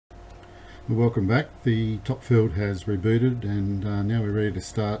Welcome back. The Topfield has rebooted and now we're ready to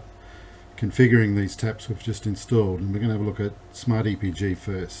start configuring these taps we've just installed, and we're going to have a look at SmartEPG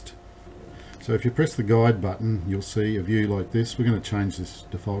first. So if you press the guide button, you'll see a view like this. We're going to change this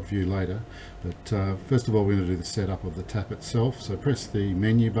default view later, but first of all we're going to do the setup of the tap itself. So press the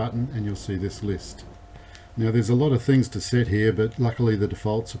menu button and you'll see this list. Now there's a lot of things to set here, but luckily the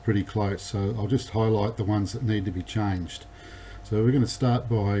defaults are pretty close, so I'll just highlight the ones that need to be changed. So we're going to start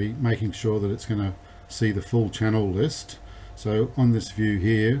by making sure that it's going to see the full channel list. So on this view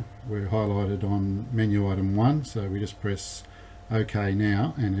here, we're highlighted on menu item 1, so we just press OK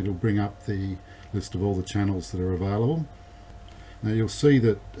now and it'll bring up the list of all the channels that are available. Now you'll see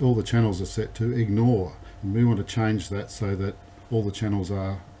that all the channels are set to ignore, and we want to change that so that all the channels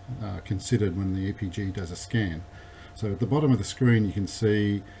are considered when the EPG does a scan. So at the bottom of the screen you can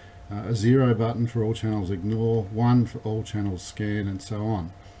see a 0 button for all channels ignore, 1 for all channels scan, and so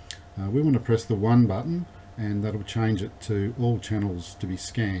on. We want to press the 1 button and that'll change it to all channels to be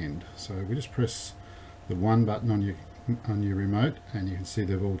scanned. So we just press the 1 button on your remote and you can see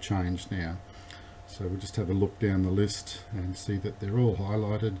they've all changed now. So we'll just have a look down the list and see that they're all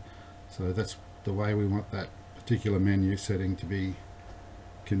highlighted. So that's the way we want that particular menu setting to be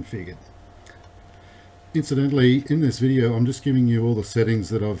configured. Incidentally, in this video I'm just giving you all the settings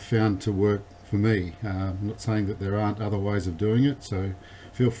that I've found to work for me. I'm not saying that there aren't other ways of doing it, so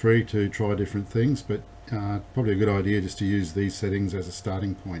feel free to try different things, but probably a good idea just to use these settings as a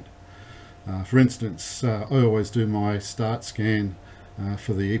starting point. For instance, I always do my start scan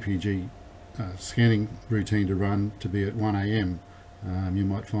for the EPG scanning routine to run to be at 1 AM. You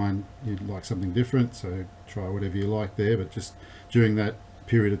might find you'd like something different, so try whatever you like there, but just during that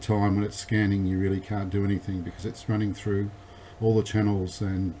period of time when it's scanning you really can't do anything because it's running through all the channels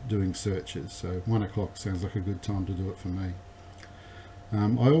and doing searches. So 1 o'clock sounds like a good time to do it for me.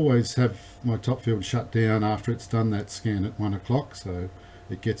 I always have my Topfield shut down after it's done that scan at 1 o'clock, so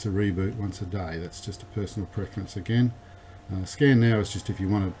it gets a reboot once a day. That's just a personal preference again. Scan now is just if you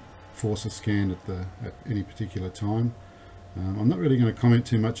want to force a scan at any particular time. I'm not really going to comment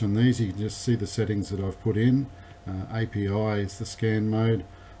too much on these. You can just see the settings that I've put in. API is the scan mode.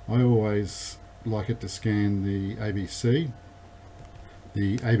 I always like it to scan the ABC.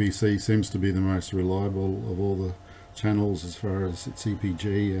 The ABC seems to be the most reliable of all the channels as far as its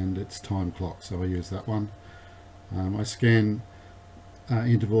EPG and its time clock, so I use that one. I scan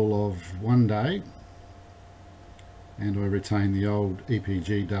interval of 1 day and I retain the old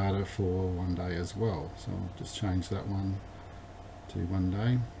EPG data for 1 day as well, so I'll just change that one to 1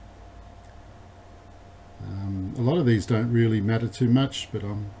 day. A lot of these don't really matter too much, but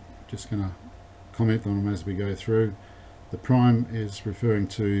I'm just going to comment on them as we go through. The prime is referring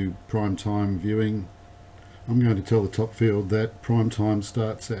to prime time viewing. I'm going to tell the Topfield that prime time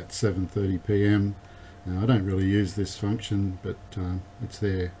starts at 7:30 PM. Now I don't really use this function, but it's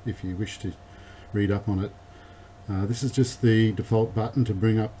there if you wish to read up on it. This is just the default button to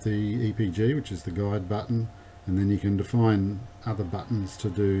bring up the EPG, which is the guide button, and then you can define other buttons to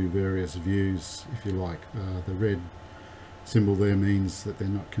do various views if you like. The red symbol there means that they're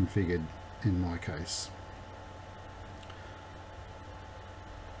not configured in my case.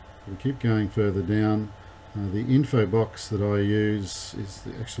 We keep going further down. The info box that I use is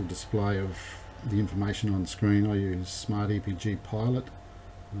the actual display of the information on screen. I use SmartEPG Pilot.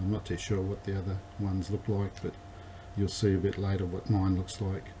 I'm not too sure what the other ones look like, but you'll see a bit later what mine looks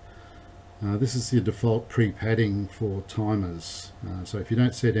like. This is the default pre-padding for timers. So if you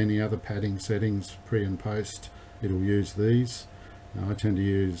don't set any other padding settings pre and post, it'll use these. I tend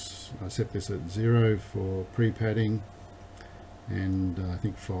to I set this at 0 for pre-padding, and I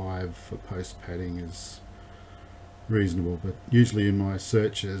think 5 for post padding is reasonable, but usually in my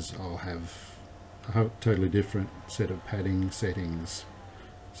searches I'll have a totally different set of padding settings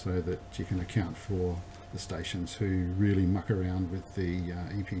so that you can account for the stations who really muck around with the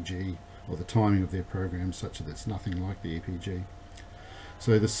EPG or the timing of their program such that it's nothing like the EPG.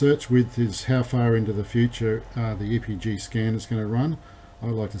 So the search width is how far into the future the EPG scan is going to run. I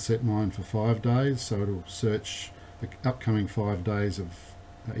like to set mine for 5 days, so it'll search the upcoming 5 days of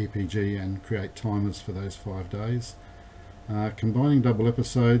EPG and create timers for those 5 days. Combining double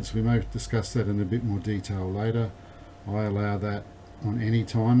episodes, we may discuss that in a bit more detail later. I allow that on any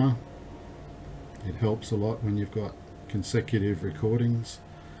timer. It helps a lot when you've got consecutive recordings.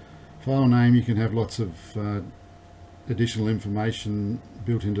 File name, you can have lots of additional information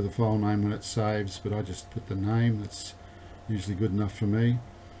built into the file name when it saves, but I just put the name. That's usually good enough for me.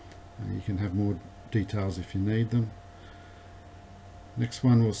 You can have more details if you need them. Next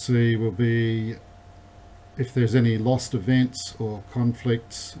one we'll see will be if there's any lost events or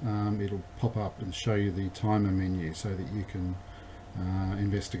conflicts, it'll pop up and show you the timer menu so that you can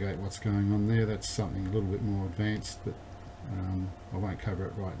investigate what's going on there. That's something a little bit more advanced, but I won't cover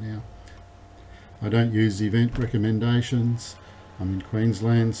it right now. I don't use event recommendations. I'm in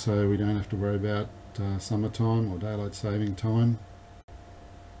Queensland, so we don't have to worry about summertime or daylight saving time.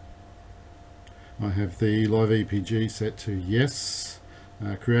 I have the live EPG set to yes.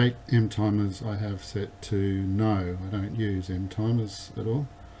 Create M timers I have set to no. I don't use M timers at all.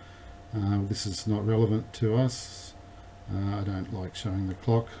 This is not relevant to us. I don't like showing the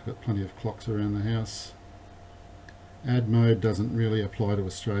clock. Got plenty of clocks around the house. Add mode doesn't really apply to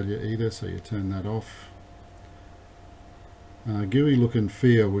Australia either, so you turn that off. GUI look and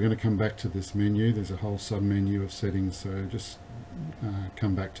feel, we're going to come back to this menu. There's a whole sub menu of settings, so just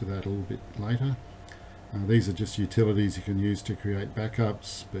come back to that a little bit later. These are just utilities you can use to create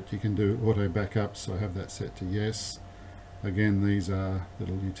backups, but you can do auto backups, so I have that set to yes. Again, these are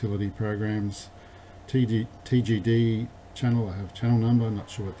little utility programs. TGD channel, I have channel number, not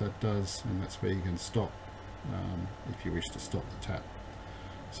sure what that does, and that's where you can stop if you wish to stop the tap.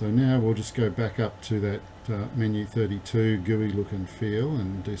 So now we'll just go back up to that menu 32, GUI look and feel,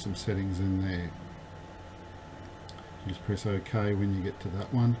 and do some settings in there. Just press OK when you get to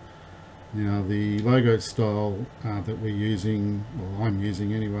that one. Now the logo style that we're using, or I'm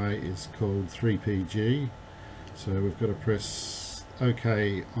using anyway, is called 3PG. So we've got to press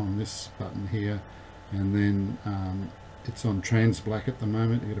OK on this button here, and then it's on trans black at the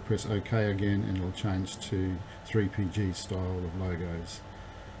moment. You've got to press OK again and it'll change to 3PG style of logos.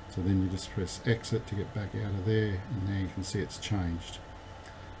 So then you just press exit to get back out of there, and there you can see it's changed.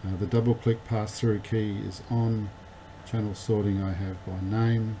 The double click pass through key is on. Channel sorting I have by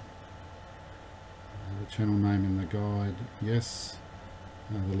name. The channel name in the guide, yes.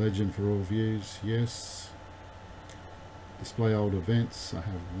 The legend for all views, yes. Display old events, I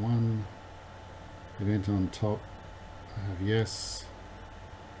have one. Event on top, I have yes.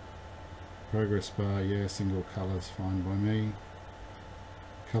 Progress bar, yes. Single colours, fine by me.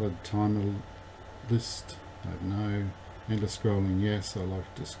 Coloured timer list, I have no. Endless scrolling, yes. I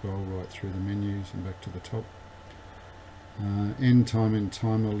like to scroll right through the menus and back to the top. End time in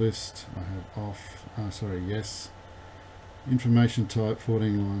timer list, I have off, yes. Information type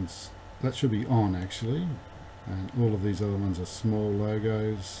 14 lines, that should be on actually, and all of these other ones are small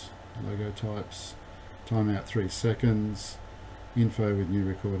logos, logo types. Timeout 3 seconds. Info with new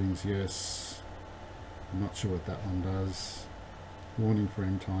recordings, yes. I'm not sure what that one does. Warning for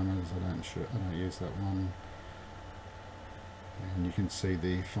end timers, I don't use that one. And you can see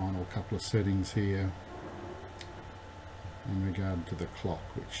the final couple of settings here in regard to the clock,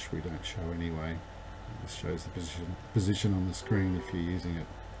 which we don't show anyway. This shows the position on the screen if you're using it.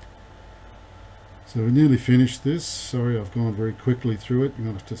 So we're nearly finished this. Sorry, I've gone very quickly through it. You're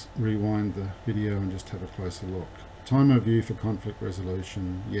going to have to rewind the video and just have a closer look. Timer view for conflict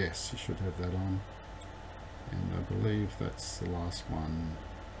resolution, yes, you should have that on. And I believe that's the last one.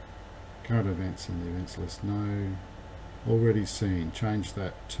 Current events in the events list, no. Already seen, change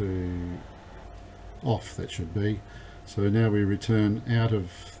that to off, that should be. So now we return out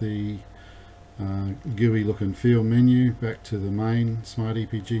of the GUI look and feel menu back to the main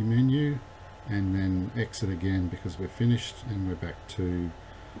SmartEPG menu, and then exit again because we're finished, and we're back to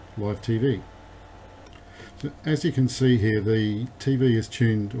live TV. So as you can see here, the TV is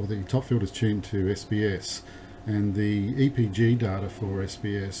tuned, or the Topfield is tuned to SBS, and the EPG data for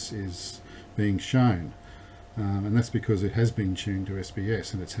SBS is being shown. And that's because it has been tuned to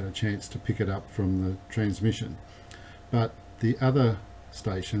SBS and it's had a chance to pick it up from the transmission. But the other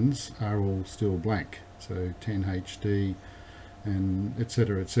stations are all still blank, so 10 HD and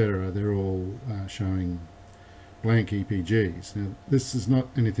etc, they're all showing blank EPGs. Now this is not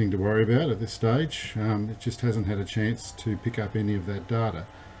anything to worry about at this stage, it just hasn't had a chance to pick up any of that data.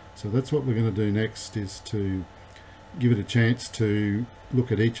 So that's what we're going to do next, is to give it a chance to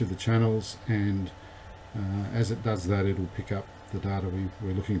look at each of the channels, and as it does that, it'll pick up the data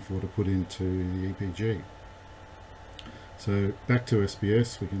we're looking for to put into the EPG. So back to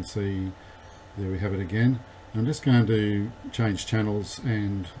SBS, we can see there we have it again. I'm just going to change channels,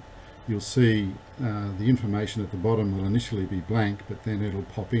 and you'll see the information at the bottom will initially be blank, but then it'll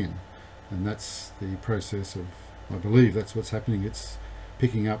pop in, and that's the process of, I believe that's what's happening. It's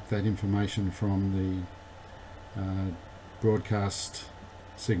picking up that information from the broadcast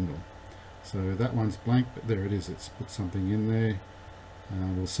signal. So that one's blank, but there it is, it's put something in there.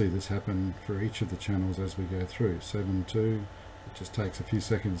 We'll see this happen for each of the channels as we go through. 7.2, it just takes a few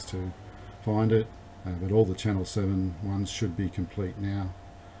seconds to find it, but all the channel 7 ones should be complete now.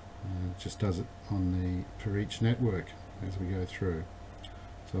 It just does it for each network as we go through.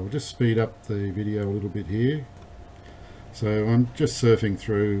 So I'll just speed up the video a little bit here. So I'm just surfing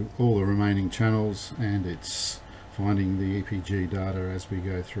through all the remaining channels, and it's finding the EPG data as we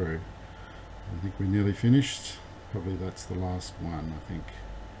go through. I think we're nearly finished. Probably that's the last one, I think.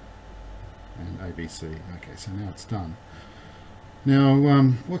 And ABC. Okay, so now it's done. Now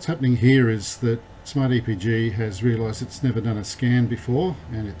what's happening here is that SmartEPG has realized it's never done a scan before,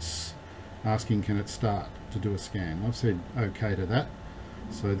 and it's asking can it start to do a scan. I've said okay to that.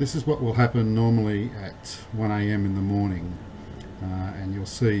 So this is what will happen normally at 1 AM in the morning, and you'll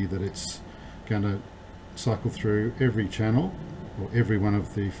see that it's going to cycle through every channel, or every one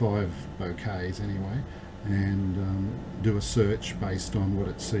of the 5 bouquets anyway, and do a search based on what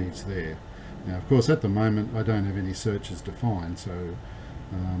it sees there. Now of course at the moment I don't have any searches defined, so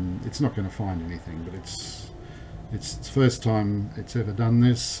it's not going to find anything, but it's the first time it's ever done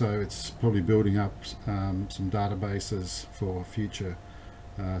this, so it's probably building up some databases for future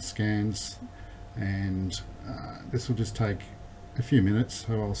scans, and this will just take a few minutes,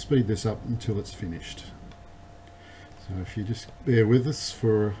 so I'll speed this up until it's finished. So if you just bear with us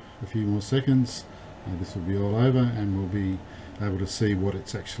for a few more seconds, this will be all over, and we'll be able to see what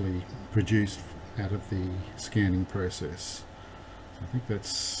it's actually produced out of the scanning process. So I think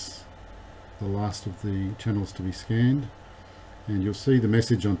that's the last of the channels to be scanned, and you'll see the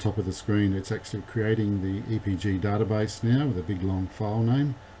message on top of the screen. It's actually creating the EPG database now with a big long file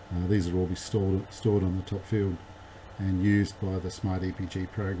name. These will all be stored on the Topfield and used by the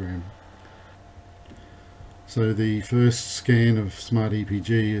SmartEPG program. So the first scan of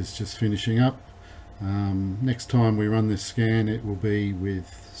SmartEPG is just finishing up. Next time we run this scan, it will be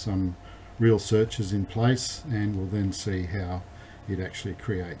with some real searches in place, and we'll then see how it actually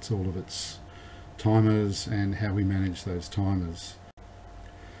creates all of its timers and how we manage those timers.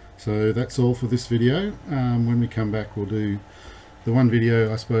 So that's all for this video. When we come back, we'll do the one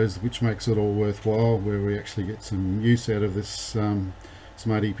video, I suppose, which makes it all worthwhile, where we actually get some use out of this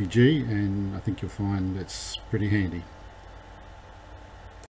SmartEPG, and I think you'll find it's pretty handy.